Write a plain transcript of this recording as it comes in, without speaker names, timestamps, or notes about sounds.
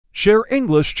Share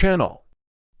English channel.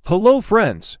 Hello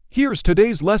friends, here's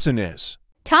today's lesson is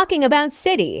Talking about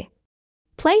city.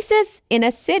 Places in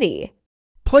a city.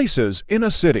 Places in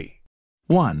a city.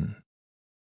 1.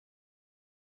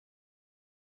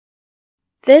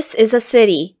 This is a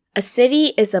city. A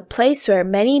city is a place where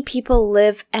many people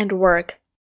live and work.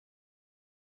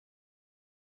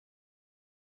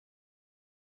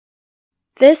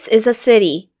 This is a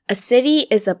city. A city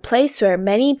is a place where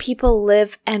many people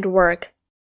live and work.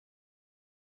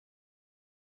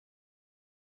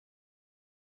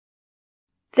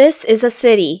 This is a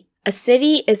city. A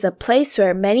city is a place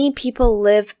where many people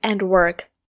live and work.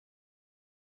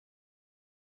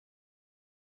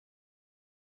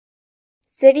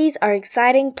 Cities are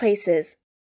exciting places.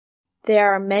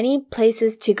 There are many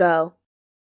places to go.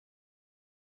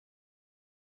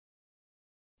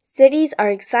 Cities are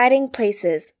exciting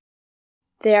places.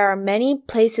 There are many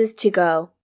places to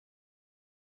go.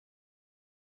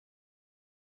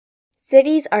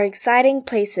 Cities are exciting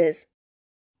places.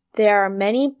 There are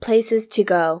many places to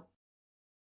go.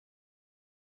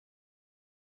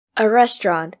 A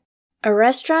restaurant. A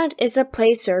restaurant is a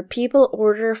place where people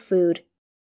order food.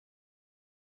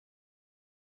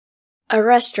 A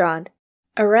restaurant.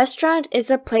 A restaurant is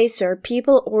a place where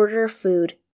people order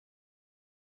food.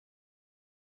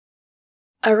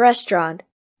 A restaurant.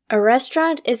 A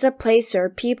restaurant is a place where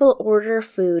people order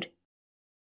food.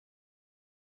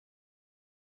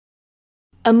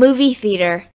 A movie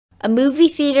theater. A movie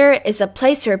theater is a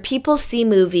place where people see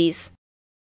movies.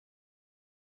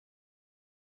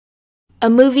 A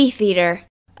movie theater.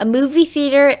 A movie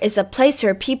theater is a place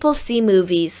where people see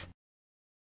movies.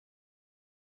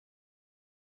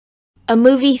 A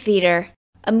movie theater.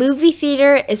 A movie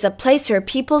theater is a place where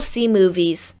people see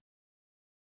movies.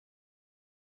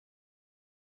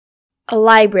 A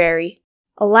library.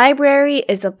 A library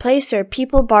is a place where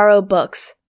people borrow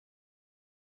books.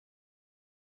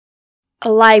 A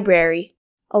library.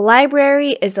 A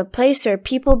library is a place where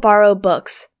people borrow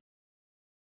books.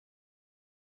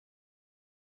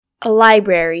 A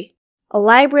library. A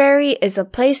library is a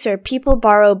place where people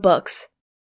borrow books.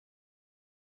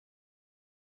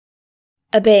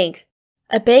 A bank.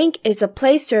 A bank is a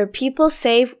place where people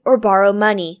save or borrow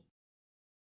money.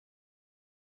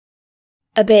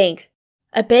 A bank.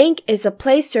 A bank is a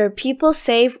place where people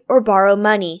save or borrow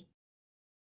money.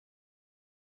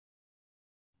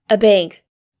 A bank.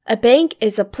 A bank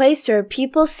is a place where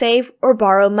people save or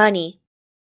borrow money.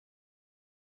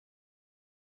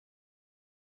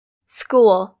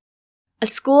 School. A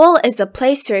school is a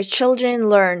place where children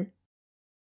learn.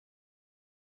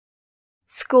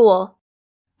 School.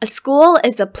 A school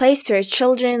is a place where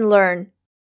children learn.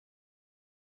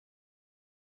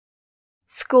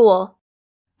 School.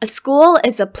 A school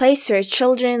is a place where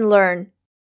children learn.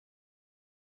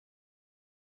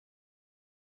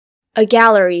 A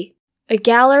gallery. A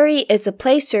gallery is a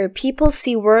place where people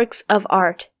see works of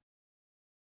art.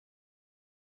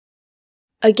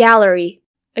 A gallery.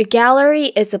 A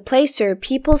gallery is a place where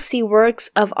people see works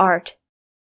of art.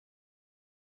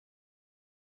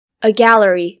 A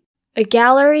gallery. A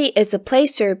gallery is a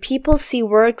place where people see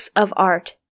works of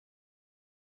art.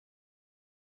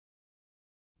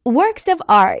 Works of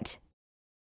art.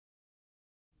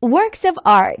 Works of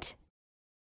art.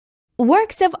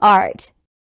 Works of art.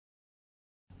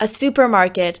 A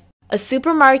supermarket. A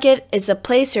supermarket is a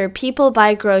place where people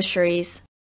buy groceries.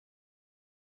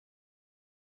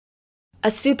 A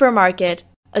supermarket.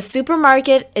 A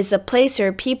supermarket is a place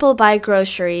where people buy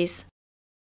groceries.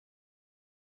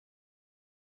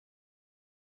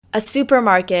 A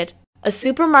supermarket. A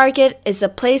supermarket is a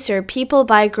place where people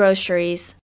buy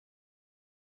groceries.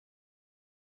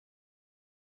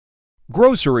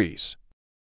 Groceries.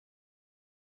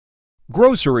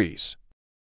 Groceries.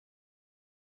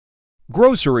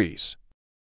 Groceries.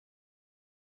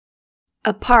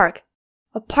 A park.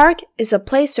 A park is a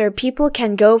place where people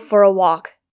can go for a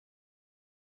walk.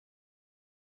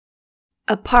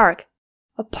 A park.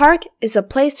 A park is a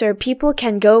place where people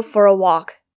can go for a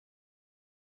walk.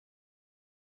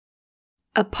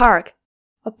 A park.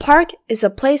 A park is a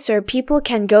place where people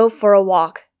can go for a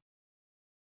walk.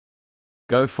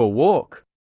 Go for walk.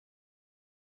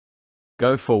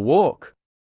 Go for walk.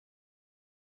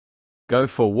 Go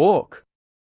for walk.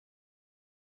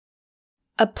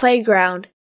 A playground.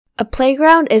 A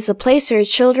playground is a place where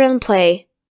children play.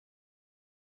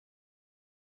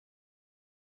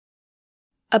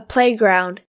 A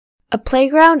playground. A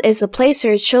playground is a place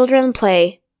where children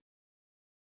play.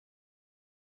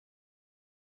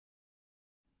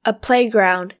 A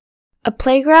playground. A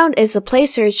playground is a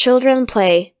place where children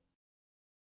play.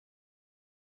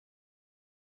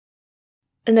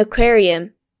 An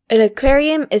aquarium. An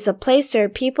aquarium is a place where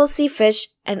people see fish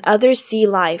and others see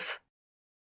life.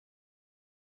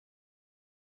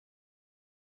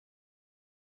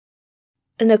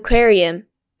 An aquarium.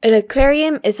 An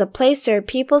aquarium is a place where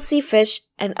people see fish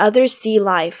and others see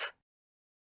life.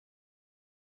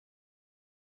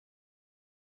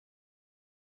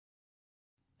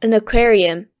 An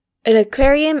aquarium. An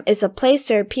aquarium is a place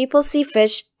where people see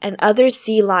fish and others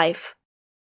see life.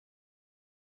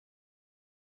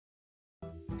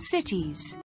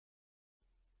 Cities.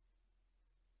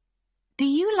 Do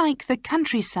you like the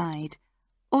countryside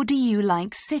or do you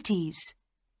like cities?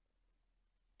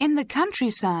 In the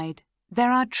countryside,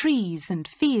 there are trees and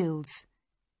fields.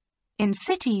 In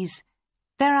cities,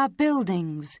 there are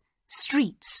buildings,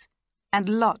 streets, and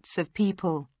lots of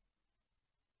people.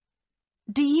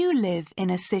 Do you live in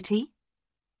a city?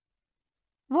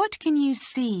 What can you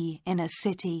see in a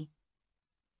city?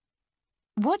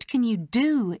 What can you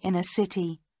do in a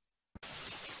city?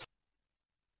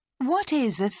 What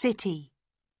is a city?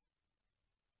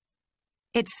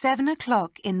 It's 7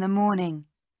 o'clock in the morning.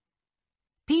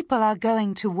 People are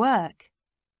going to work.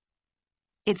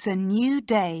 It's a new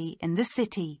day in the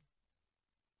city.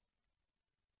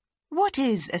 What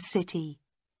is a city?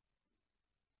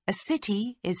 A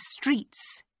city is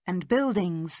streets and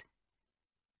buildings.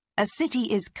 A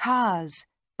city is cars,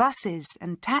 buses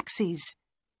and taxis.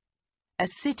 A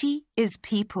city is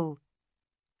people.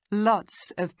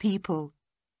 Lots of people.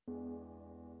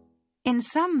 In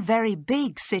some very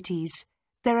big cities,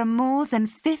 there are more than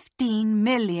 15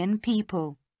 million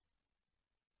people.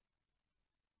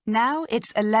 Now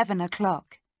it's 11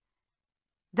 o'clock.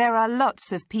 There are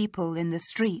lots of people in the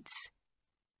streets.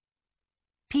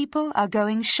 People are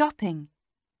going shopping.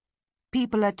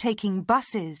 People are taking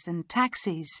buses and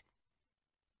taxis.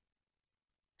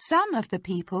 Some of the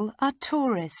people are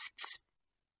tourists.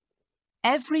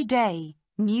 Every day,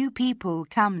 new people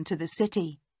come to the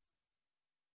city.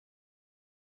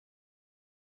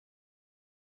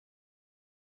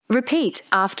 Repeat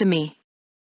after me.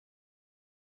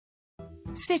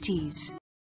 Cities.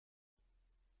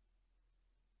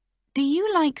 Do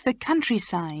you like the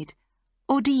countryside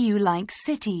or do you like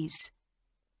cities?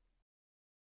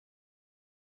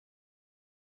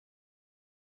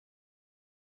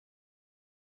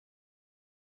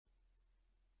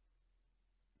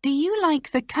 Do you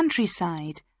like the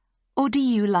countryside or do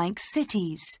you like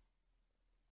cities?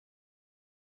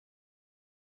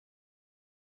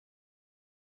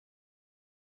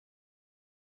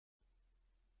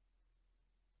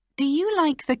 Do you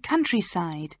like the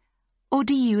countryside or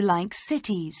do you like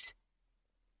cities?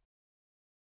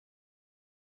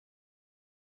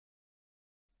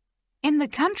 In the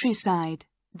countryside,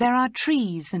 there are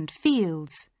trees and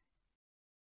fields.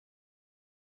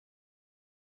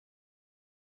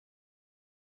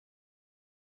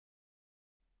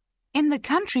 In the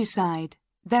countryside,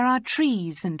 there are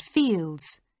trees and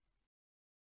fields.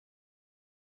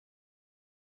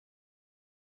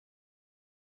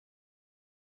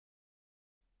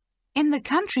 In the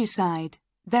countryside,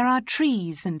 there are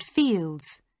trees and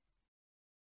fields.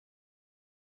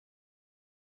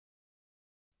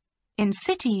 In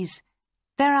cities,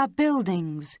 there are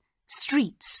buildings,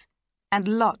 streets, and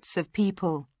lots of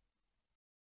people.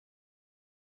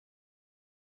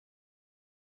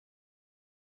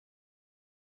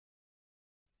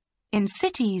 In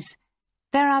cities,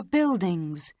 there are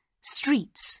buildings,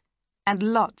 streets, and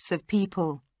lots of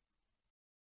people.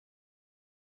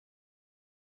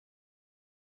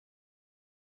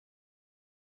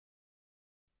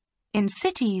 In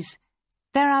cities,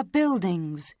 there are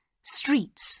buildings,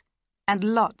 streets, and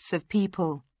lots of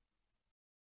people.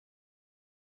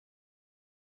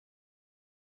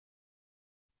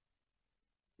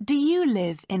 Do you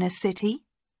live in a city?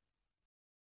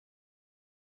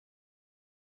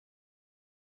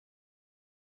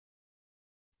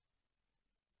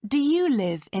 Do you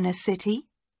live in a city?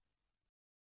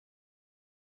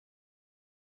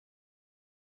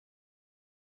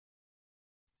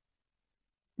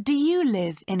 Do you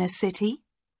live in a city?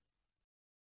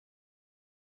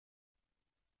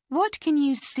 What can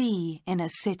you see in a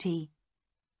city?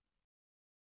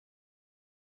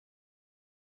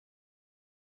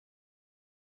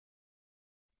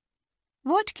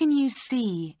 What can you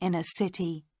see in a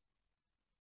city?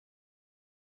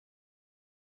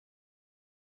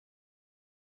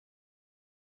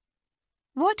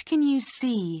 What can you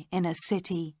see in a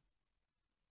city?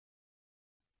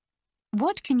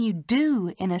 What can you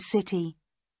do in a city?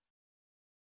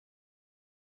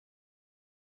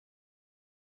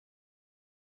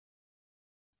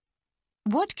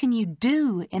 What can you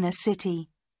do in a city?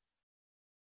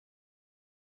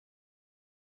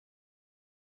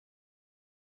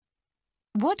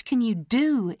 What can you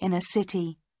do in a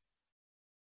city?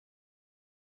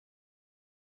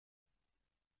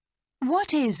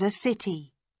 What is a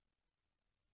city?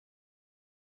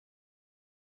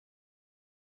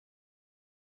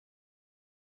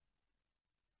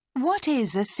 What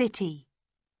is a city?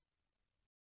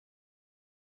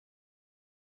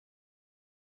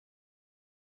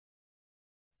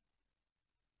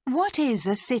 What is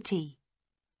a city?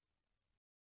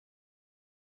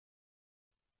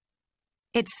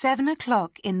 It's 7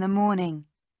 o'clock in the morning.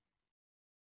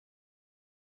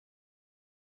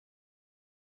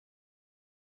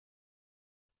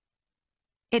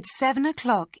 It's 7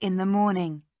 o'clock in the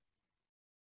morning.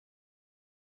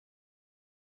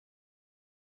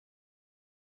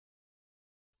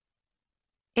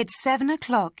 It's 7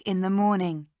 o'clock in the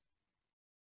morning.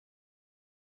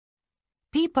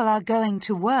 People are going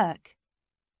to work.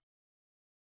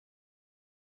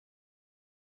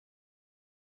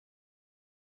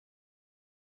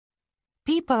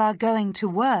 People are going to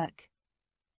work.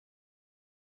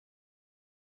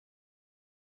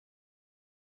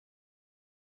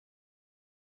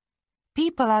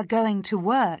 People are going to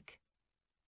work.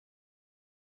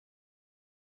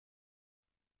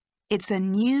 It's a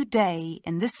new day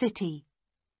in the city.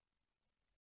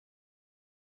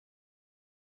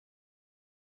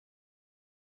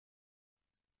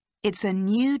 It's a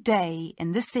new day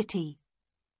in the city.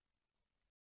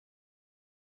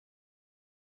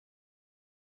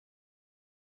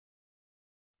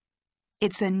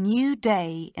 It's a new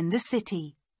day in the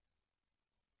city.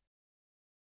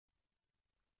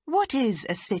 What is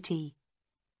a city?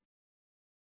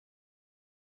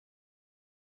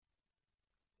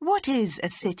 What is a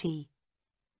city?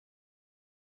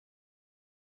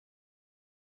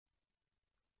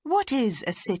 What is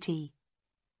a city?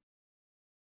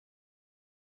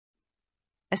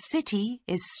 A city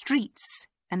is streets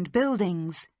and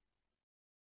buildings.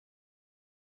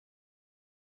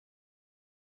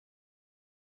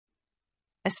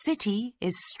 A city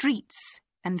is streets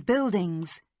and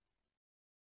buildings.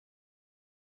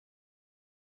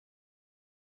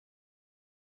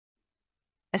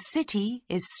 A city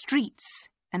is streets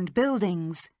and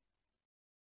buildings.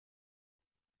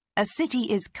 A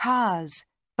city is cars,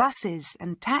 buses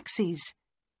and taxis.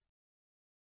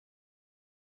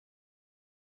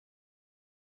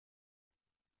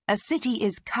 A city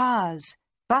is cars,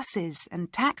 buses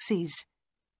and taxis.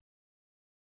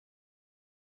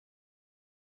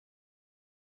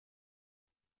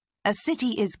 A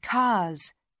city is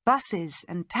cars, buses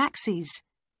and taxis.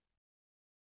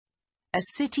 A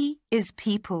city is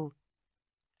people.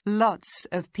 Lots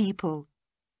of people.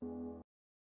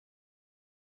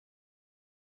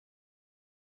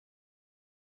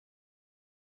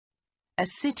 A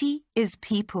city is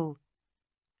people.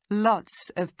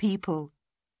 Lots of people.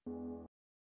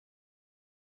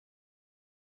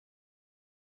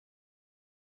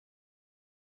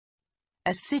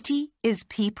 A city is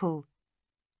people.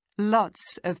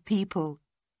 Lots of people.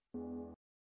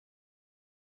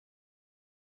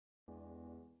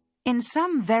 In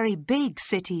some very big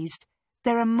cities,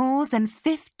 there are more than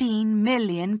 15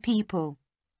 million people.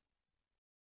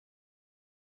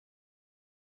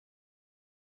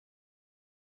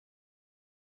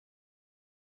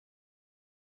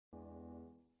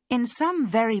 In some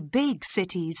very big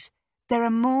cities, there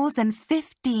are more than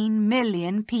 15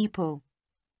 million people.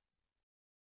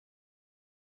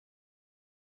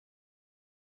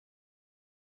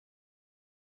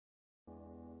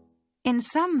 In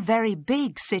some very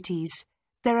big cities,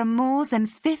 there are more than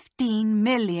 15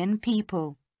 million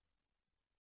people.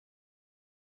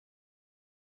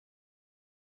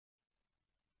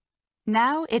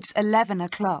 Now it's 11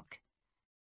 o'clock.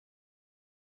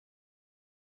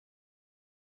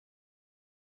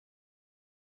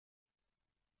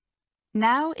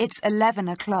 Now it's 11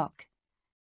 o'clock.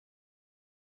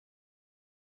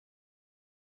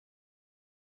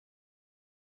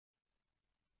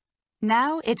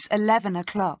 Now it's 11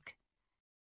 o'clock.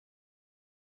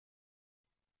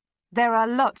 There are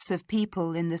lots of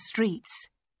people in the streets.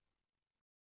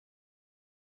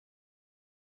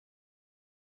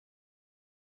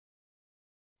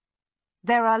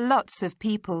 There are lots of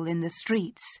people in the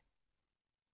streets.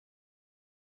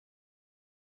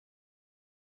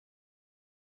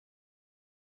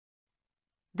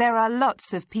 There are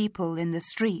lots of people in the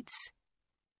streets.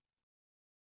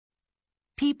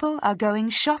 People are going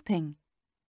shopping.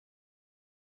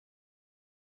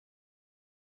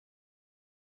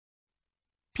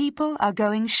 People are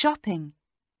going shopping.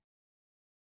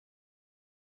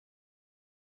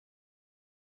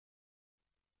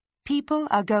 People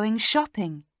are going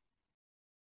shopping.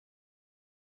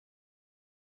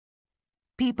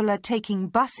 People are taking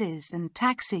buses and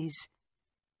taxis.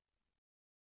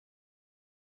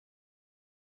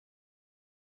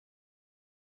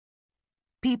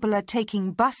 People are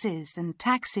taking buses and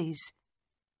taxis.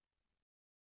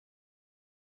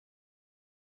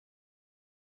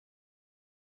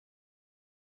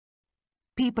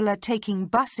 People are taking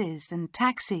buses and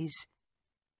taxis.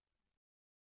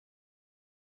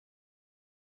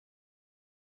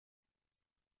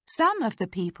 Some of the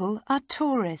people are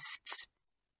tourists.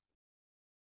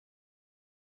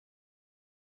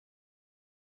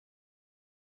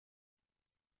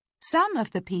 Some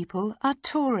of the people are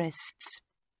tourists.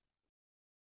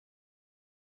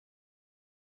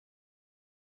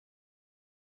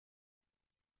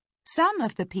 Some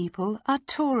of the people are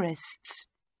tourists.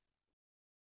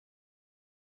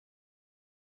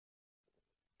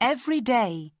 Every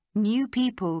day, new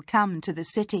people come to the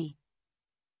city.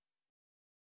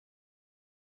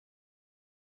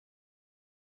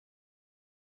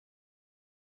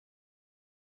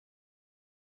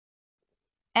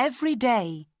 Every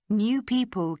day, new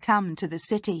people come to the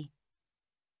city.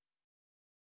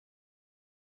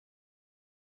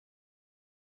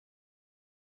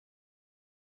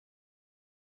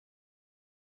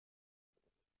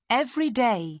 Every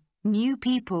day, new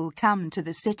people come to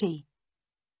the city.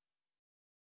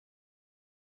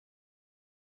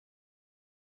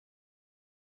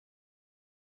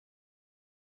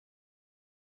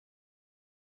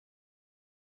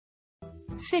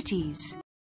 Cities.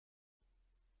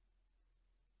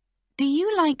 Do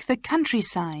you like the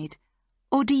countryside,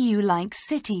 or do you like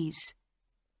cities?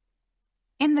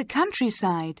 In the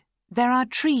countryside, there are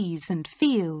trees and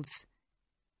fields.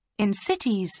 In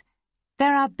cities,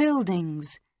 there are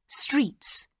buildings,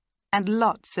 streets, and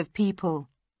lots of people.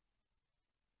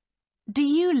 Do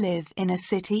you live in a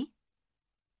city?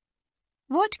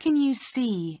 What can you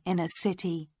see in a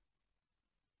city?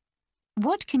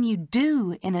 What can you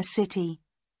do in a city?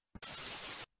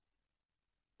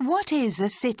 What is a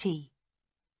city?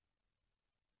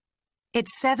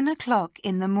 It's 7 o'clock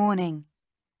in the morning.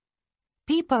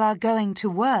 People are going to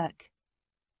work.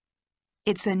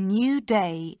 It's a new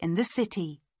day in the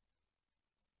city.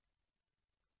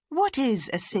 What is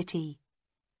a city?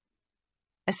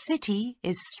 A city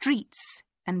is streets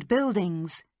and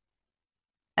buildings.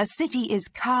 A city is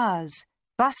cars,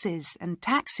 buses and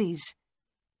taxis.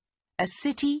 A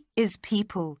city is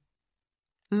people.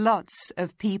 Lots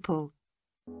of people.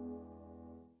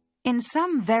 In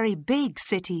some very big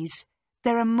cities,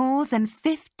 there are more than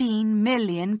 15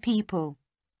 million people.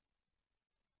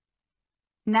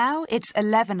 Now it's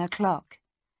 11 o'clock.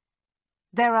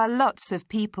 There are lots of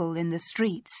people in the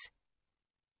streets.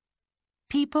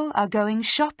 People are going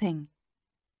shopping.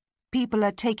 People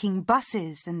are taking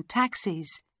buses and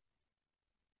taxis.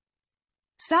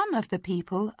 Some of the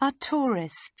people are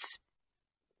tourists.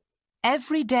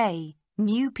 Every day,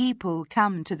 new people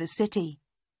come to the city.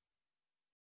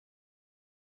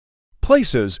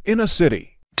 Places in a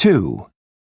city. 2.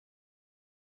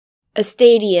 A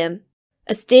stadium.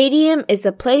 A stadium is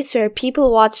a place where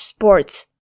people watch sports.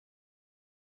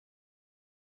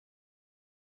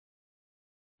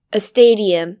 A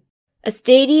stadium. A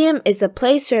stadium is a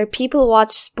place where people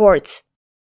watch sports.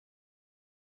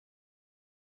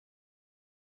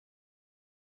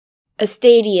 A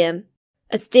stadium.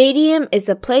 A stadium is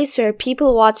a place where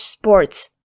people watch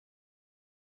sports.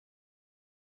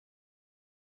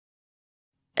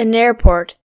 An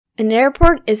airport. An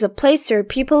airport is a place where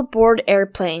people board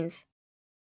airplanes.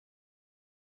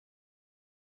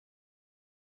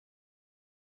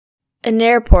 An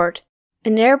airport.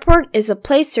 An airport is a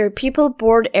place where people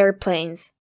board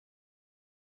airplanes.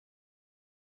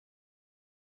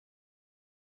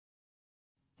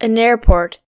 An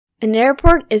airport. An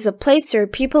airport is a place where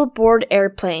people board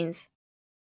airplanes.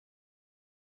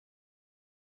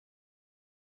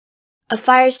 A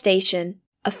fire station.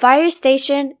 A fire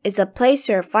station is a place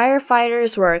where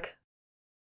firefighters work.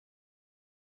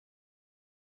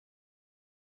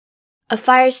 A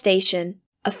fire station.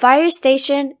 A fire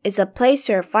station is a place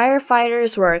where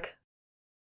firefighters work.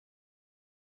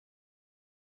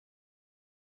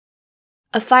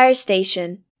 A fire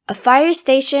station. A fire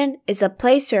station is a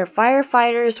place where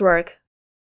firefighters work.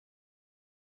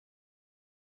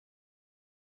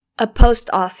 A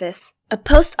post office. A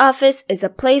post office is a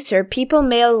place where people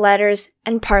mail letters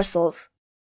and parcels.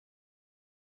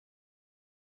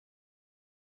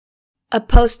 A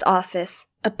post office.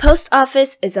 A post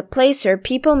office is a place where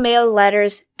people mail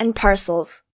letters and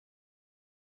parcels.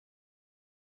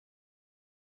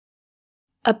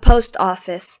 A post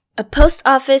office. A post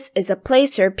office is a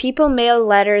place where people mail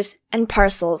letters and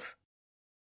parcels.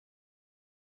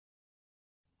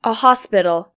 A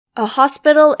hospital. A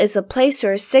hospital is a place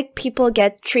where sick people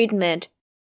get treatment.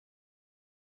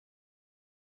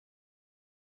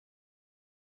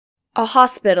 A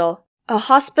hospital. A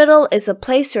hospital is a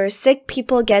place where sick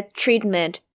people get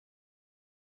treatment.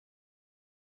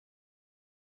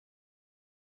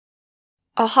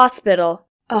 A hospital.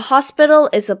 A hospital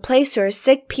is a place where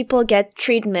sick people get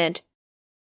treatment.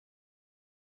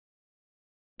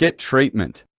 Get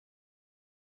treatment.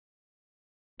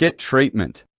 Get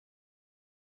treatment.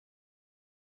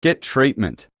 Get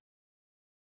treatment.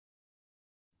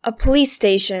 A police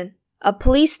station. A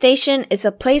police station is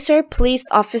a place where police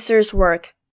officers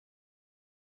work.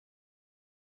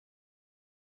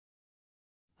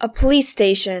 A police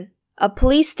station. A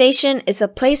police station is a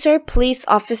place where police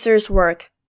officers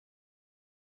work.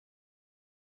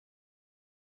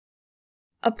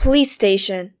 A police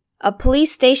station. A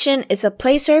police station is a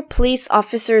place where police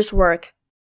officers work.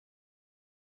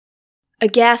 A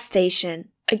gas station.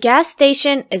 A gas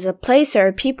station is a place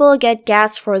where people get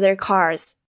gas for their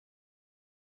cars.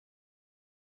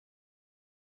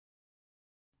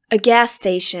 A gas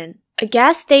station. A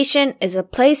gas station is a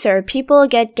place where people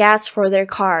get gas for their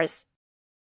cars.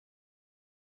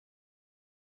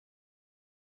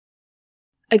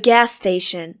 A gas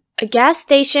station. A gas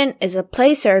station is a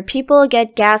place where people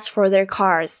get gas for their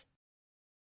cars.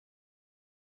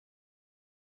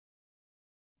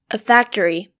 A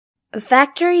factory. A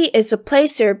factory is a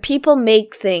place where people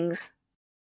make things.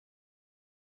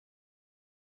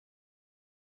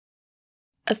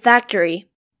 A factory.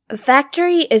 A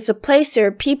factory is a place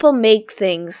where people make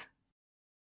things.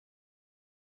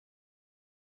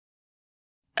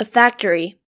 A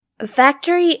factory. A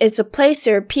factory is a place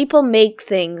where people make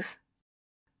things.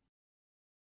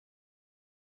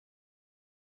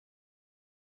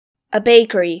 A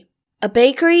bakery. A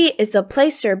bakery is a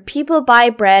place where people buy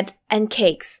bread and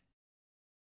cakes.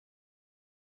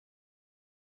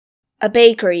 A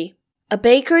bakery. A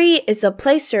bakery is a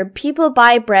place where people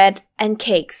buy bread and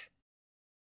cakes.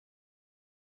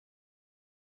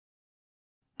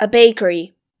 A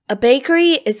bakery. A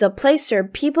bakery is a place where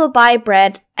people buy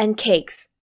bread and cakes.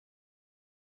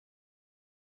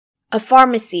 A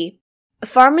pharmacy. A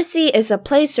pharmacy is a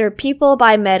place where people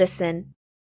buy medicine.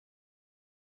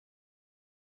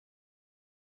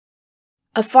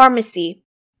 A pharmacy.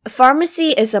 A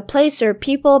pharmacy is a place where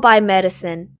people buy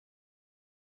medicine.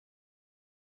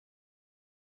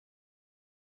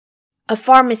 A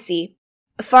pharmacy.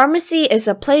 A pharmacy is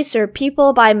a place where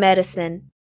people buy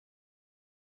medicine.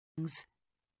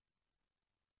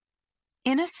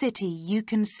 In a city, you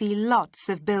can see lots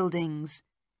of buildings.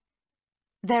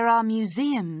 There are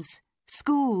museums,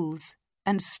 schools,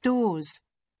 and stores.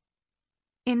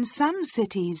 In some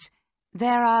cities,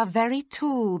 there are very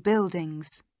tall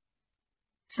buildings.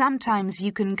 Sometimes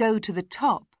you can go to the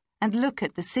top and look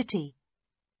at the city.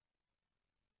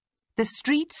 The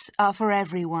streets are for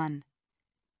everyone.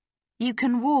 You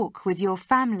can walk with your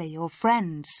family or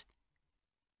friends.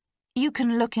 You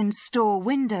can look in store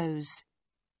windows.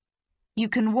 You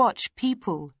can watch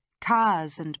people,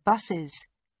 cars and buses.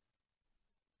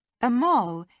 A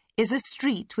mall is a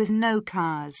street with no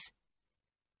cars.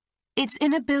 It's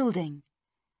in a building,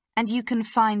 and you can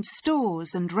find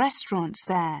stores and restaurants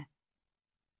there.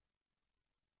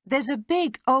 There's a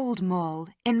big old mall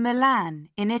in Milan,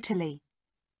 in Italy.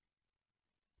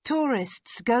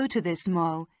 Tourists go to this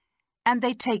mall and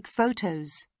they take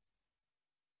photos.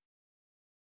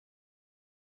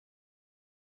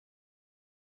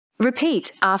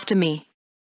 Repeat after me.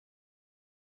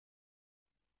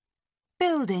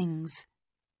 Buildings.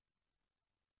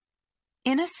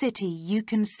 In a city, you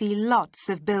can see lots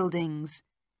of buildings.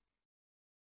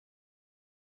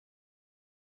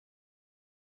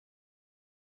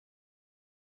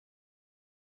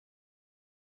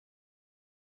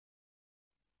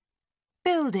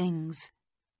 Buildings.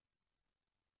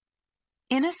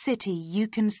 In a city, you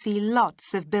can see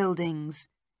lots of buildings.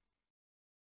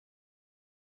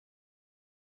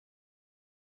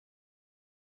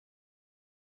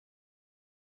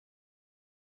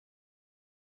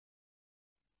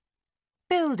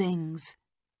 Buildings.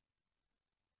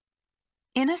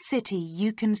 In a city,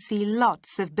 you can see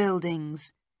lots of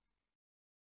buildings.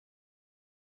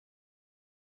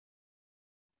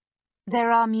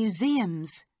 There are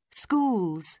museums,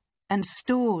 schools, and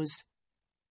stores.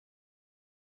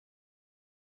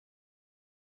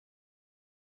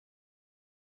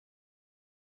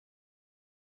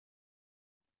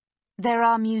 There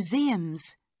are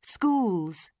museums,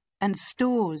 schools, and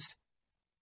stores.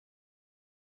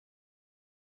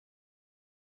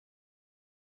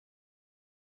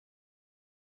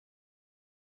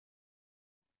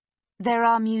 There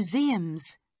are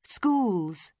museums,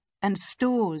 schools, and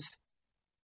stores.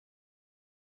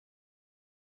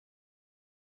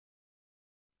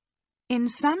 In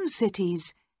some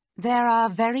cities, there are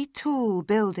very tall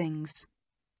buildings.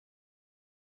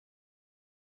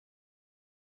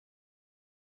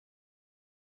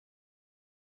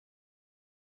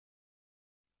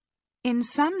 In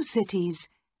some cities,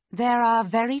 there are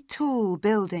very tall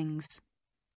buildings.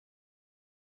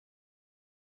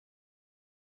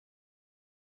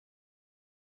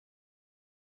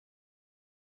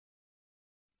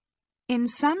 In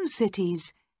some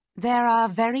cities, there are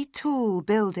very tall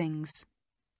buildings.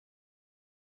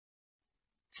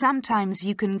 Sometimes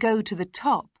you can go to the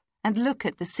top and look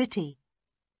at the city.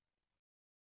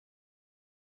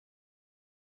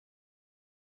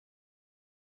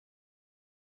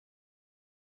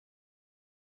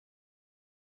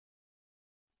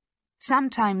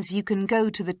 Sometimes you can go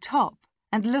to the top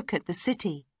and look at the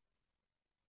city.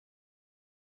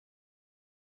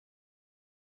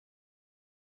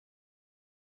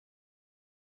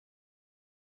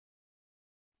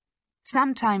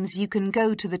 Sometimes you can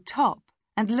go to the top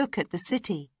and look at the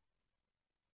city.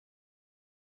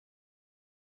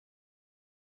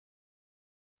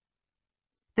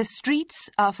 The streets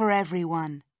are for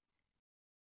everyone.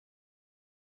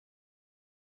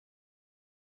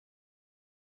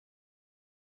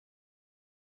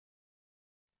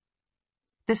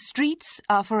 The streets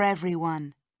are for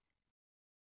everyone.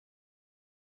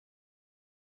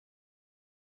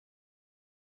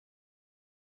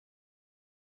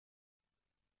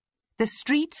 The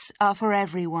streets are for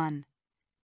everyone.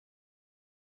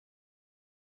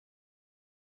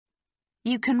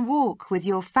 You can walk with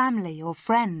your family or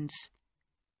friends.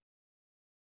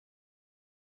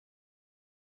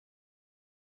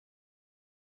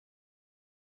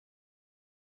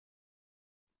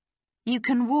 You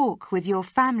can walk with your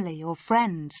family or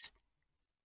friends.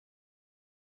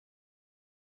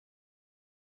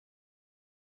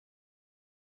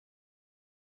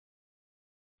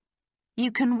 You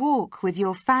can walk with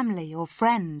your family or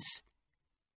friends.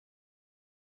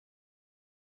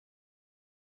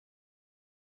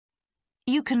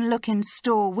 You can look in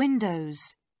store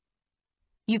windows.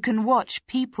 You can watch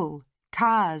people,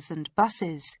 cars and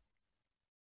buses.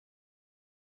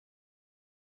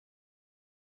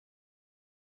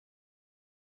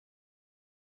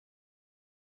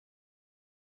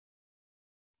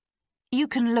 You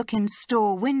can look in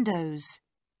store windows.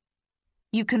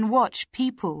 You can watch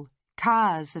people,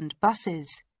 cars and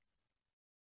buses.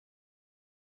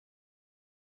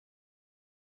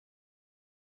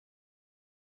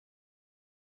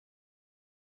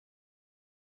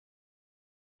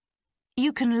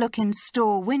 You can look in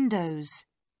store windows.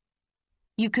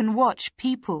 You can watch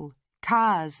people,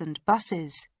 cars and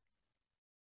buses.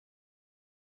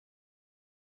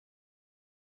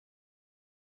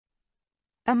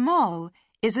 A mall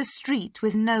is a street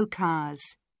with no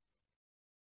cars.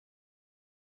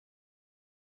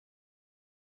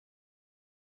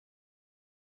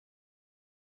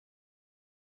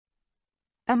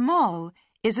 A mall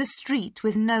is a street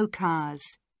with no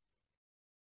cars.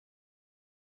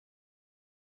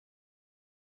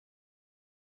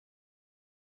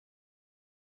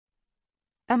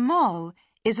 A mall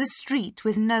is a street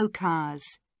with no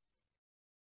cars.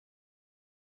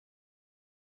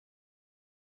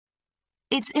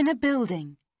 It's in a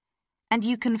building, and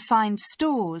you can find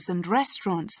stores and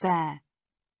restaurants there.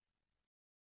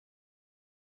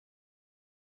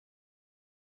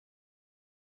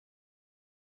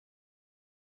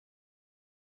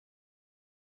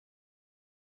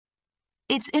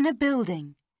 It's in a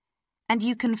building, and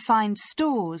you can find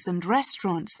stores and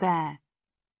restaurants there.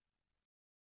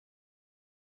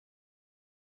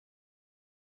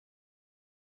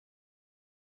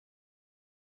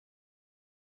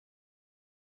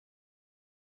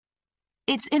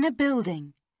 It's in a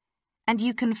building, and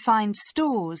you can find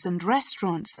stores and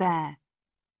restaurants there.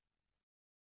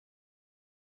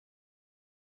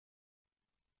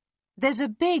 There's a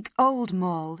big old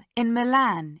mall in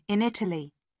Milan, in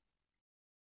Italy.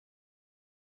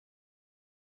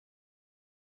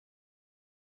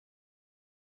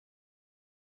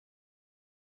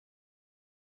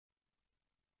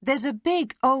 There's a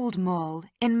big old mall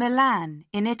in Milan,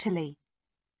 in Italy.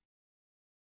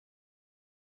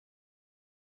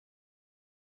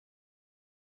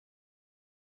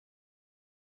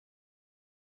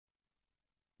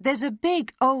 There's a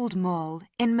big old mall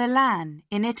in Milan,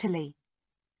 in Italy.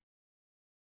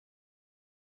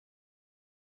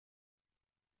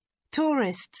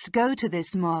 Tourists go to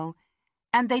this mall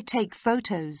and they take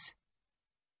photos.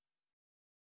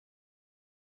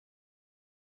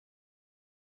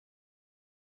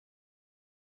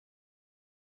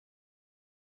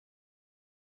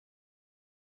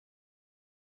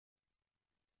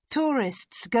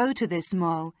 Tourists go to this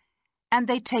mall and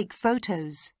they take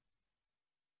photos.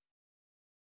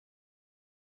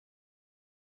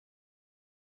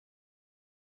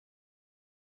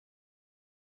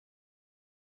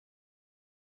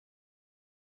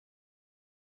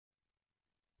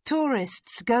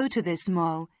 Tourists go to this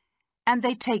mall and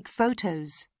they take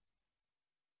photos.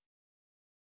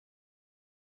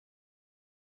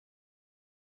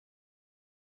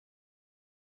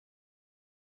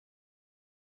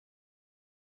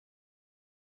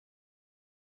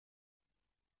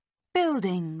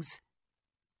 Buildings.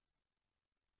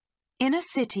 In a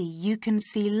city, you can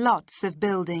see lots of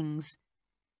buildings.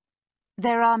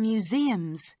 There are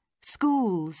museums,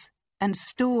 schools, and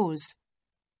stores.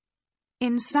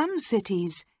 In some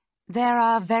cities, there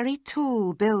are very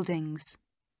tall buildings.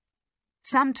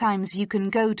 Sometimes you can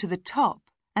go to the top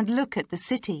and look at the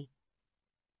city.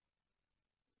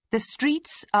 The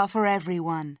streets are for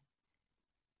everyone.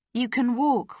 You can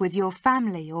walk with your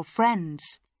family or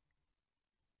friends.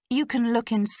 You can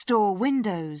look in store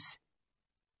windows.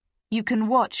 You can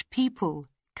watch people,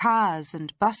 cars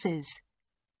and buses.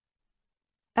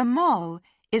 A mall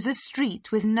is a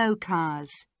street with no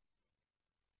cars.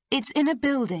 It's in a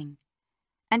building,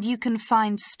 and you can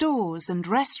find stores and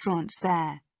restaurants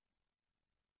there.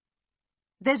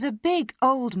 There's a big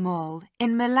old mall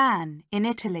in Milan, in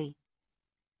Italy.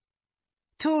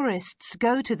 Tourists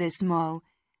go to this mall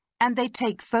and they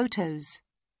take photos.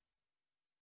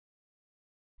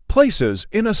 Places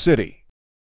in a city.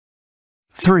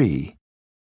 3.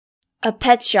 A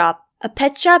pet shop. A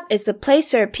pet shop is a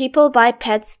place where people buy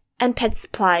pets and pet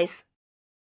supplies.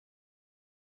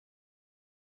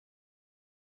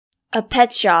 A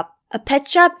pet shop. A pet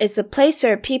shop is a place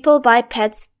where people buy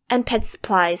pets and pet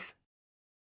supplies.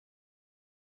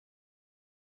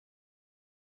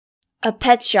 A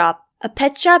pet shop. A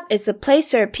pet shop is a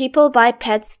place where people buy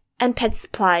pets and pet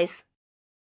supplies.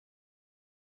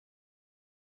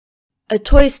 A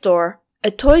toy store.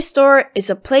 A toy store is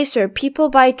a place where people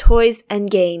buy toys and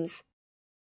games.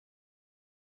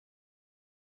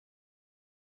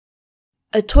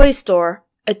 A toy store.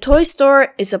 A toy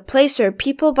store is a place where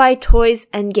people buy toys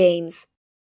and games.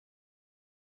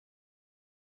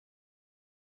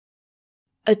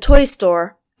 A toy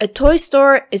store. A toy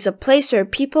store is a place where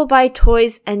people buy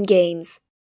toys and games.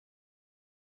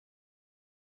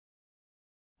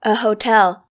 A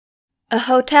hotel. A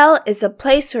hotel is a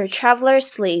place where travelers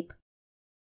sleep.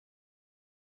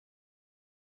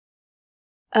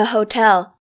 A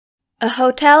hotel. A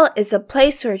hotel is a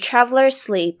place where travelers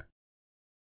sleep.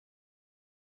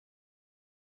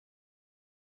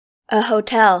 A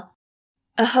hotel.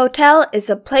 A hotel is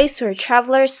a place where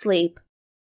travelers sleep.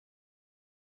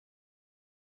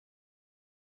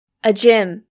 A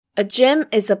gym. A gym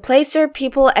is a place where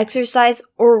people exercise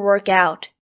or work out.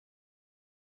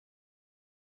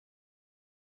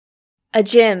 A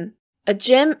gym. A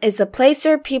gym is a place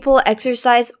where people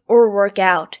exercise or work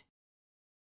out.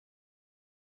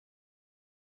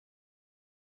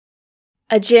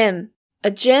 A gym.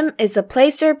 A gym is a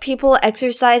place where people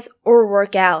exercise or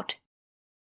work out.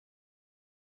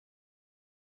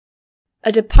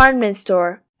 A department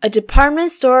store. A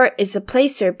department store is a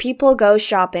place where people go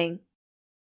shopping.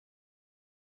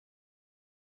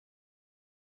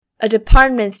 A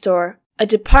department store. A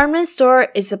department store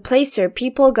is a place where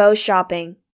people go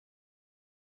shopping.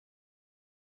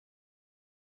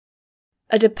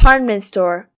 A department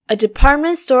store. A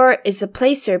department store is a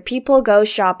place where people go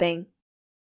shopping.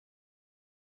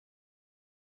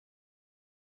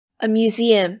 A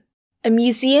museum. A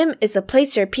museum is a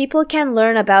place where people can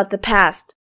learn about the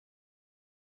past.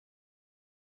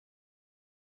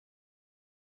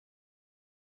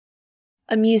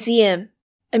 A museum.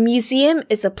 A museum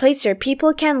is a place where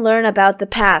people can learn about the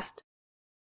past.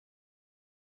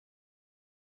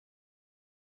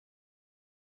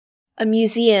 A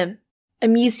museum. A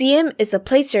museum is a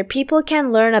place where people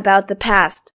can learn about the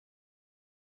past.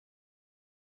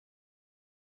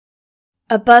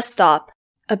 A bus stop.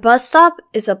 A bus stop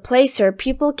is a place where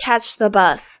people catch the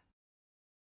bus.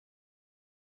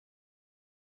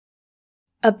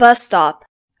 A bus stop.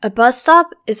 A bus stop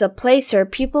is a place where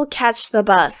people catch the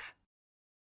bus.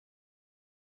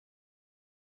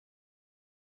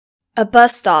 A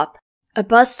bus stop. A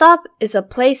bus stop is a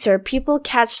place where people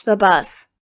catch the bus.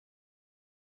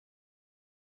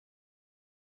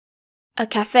 A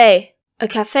cafe. A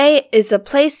cafe is a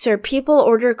place where people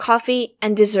order coffee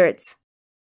and desserts.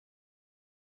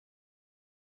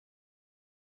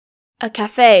 A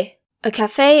cafe. A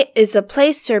cafe is a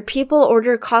place where people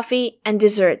order coffee and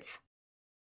desserts.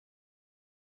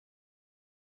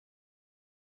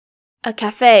 A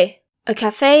cafe. A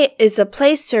cafe is a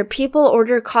place where people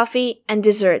order coffee and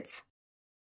desserts.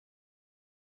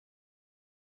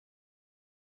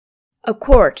 A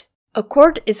court. A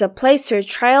court is a place where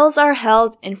trials are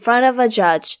held in front of a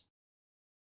judge.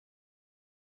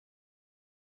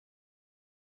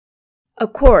 A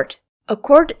court. A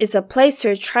court is a place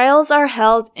where trials are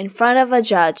held in front of a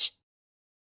judge.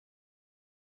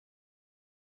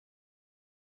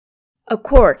 A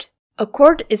court. A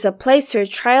court is a place where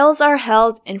trials are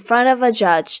held in front of a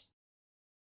judge.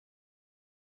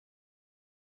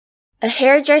 A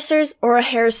hairdresser's or a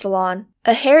hair salon.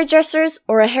 A hairdresser's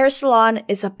or a hair salon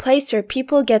is a place where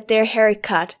people get their hair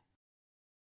cut.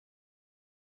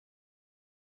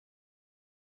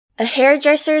 A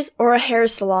hairdresser's or a hair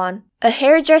salon. A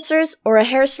hairdresser's or a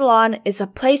hair salon is a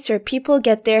place where people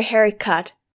get their hair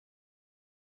cut.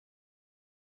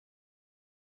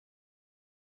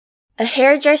 A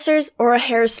hairdresser's or a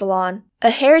hair salon.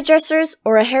 A hairdresser's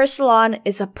or a hair salon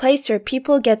is a place where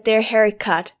people get their hair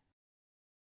cut.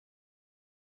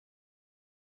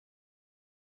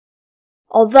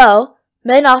 Although,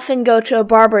 men often go to a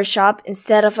barber shop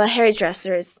instead of a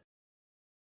hairdresser's.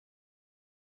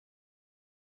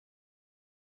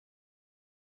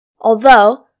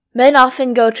 Although, men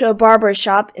often go to a barber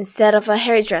shop instead of a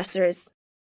hairdresser's.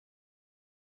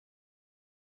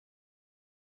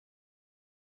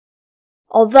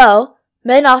 Although,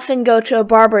 men often go to a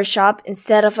barber shop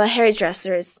instead of a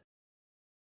hairdresser's.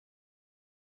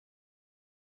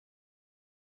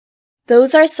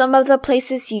 Those are some of the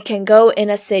places you can go in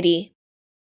a city.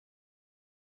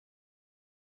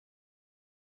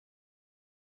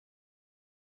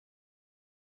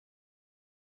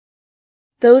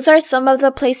 Those are some of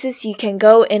the places you can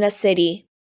go in a city.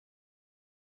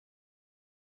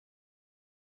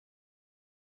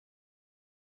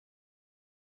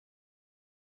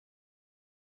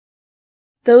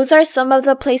 Those are some of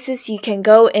the places you can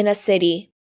go in a city.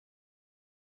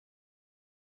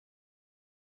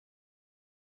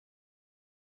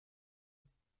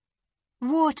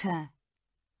 Water.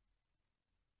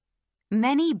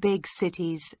 Many big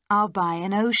cities are by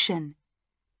an ocean.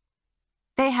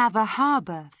 They have a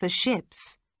harbour for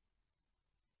ships.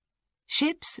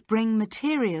 Ships bring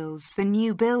materials for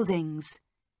new buildings.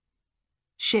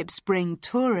 Ships bring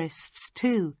tourists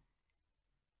too.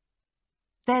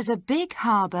 There's a big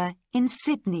harbour in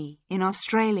Sydney in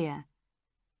Australia.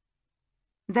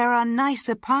 There are nice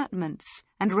apartments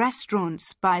and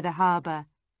restaurants by the harbour.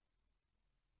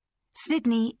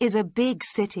 Sydney is a big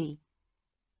city,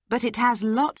 but it has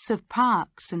lots of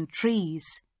parks and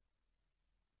trees.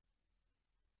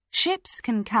 Ships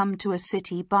can come to a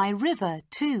city by river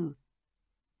too.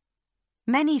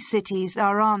 Many cities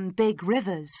are on big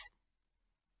rivers.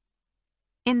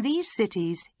 In these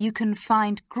cities you can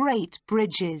find great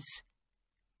bridges.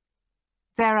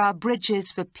 There are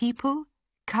bridges for people,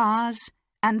 cars,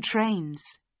 and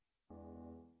trains.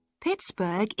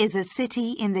 Pittsburgh is a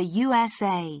city in the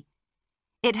USA.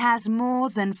 It has more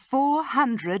than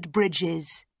 400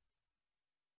 bridges.